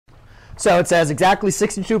So it says exactly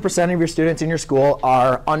 62% of your students in your school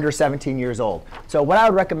are under 17 years old. So what I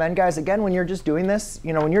would recommend, guys, again, when you're just doing this,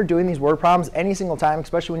 when you're doing these word problems any single time,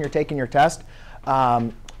 especially when you're taking your test,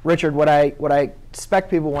 Richard, what I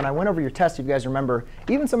expect people, when I went over your test, if you guys remember,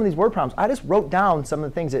 even some of these word problems, I just wrote down some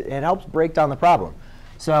of the things. It helps break down the problem.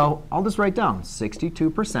 So I'll just write down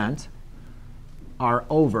 62% are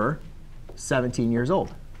over 17 years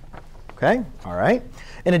old. OK? All right.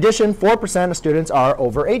 In addition, 4% of students are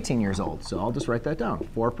over 18 years old. So I'll just write that down.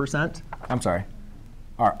 4%,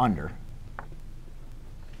 are under.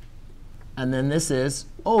 And then this is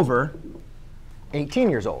over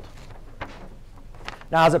 18 years old.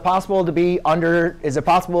 Now, is it possible to be under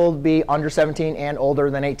 17 and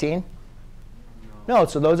older than 18? No,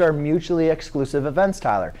 so those are mutually exclusive events,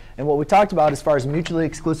 Tyler. And what we talked about as far as mutually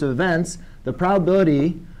exclusive events, the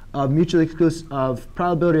probability of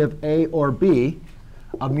probability of A or B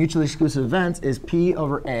of mutually exclusive events is P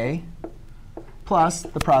over A plus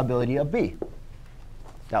the probability of B.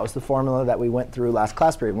 That was the formula that we went through last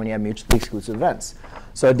class period when you have mutually exclusive events.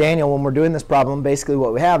 So Daniel, when we're doing this problem, basically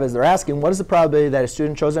what we have is they're asking what is the probability that a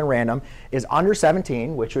student chosen at random is under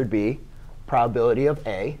 17, which would be probability of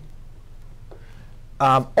A,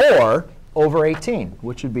 or over 18,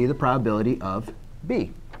 which would be the probability of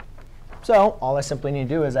B. So all I simply need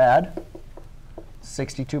to do is add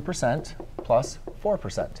 62% plus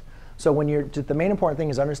 4%. So when the main important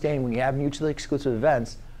thing is understanding when you have mutually exclusive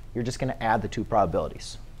events, you're just going to add the two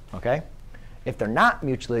probabilities. OK? If they're not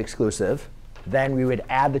mutually exclusive, then we would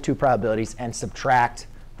add the two probabilities and subtract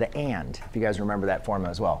the and, if you guys remember that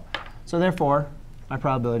formula as well. So therefore, my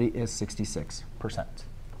probability is 66%.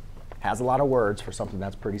 Has a lot of words for something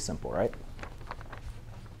that's pretty simple, right?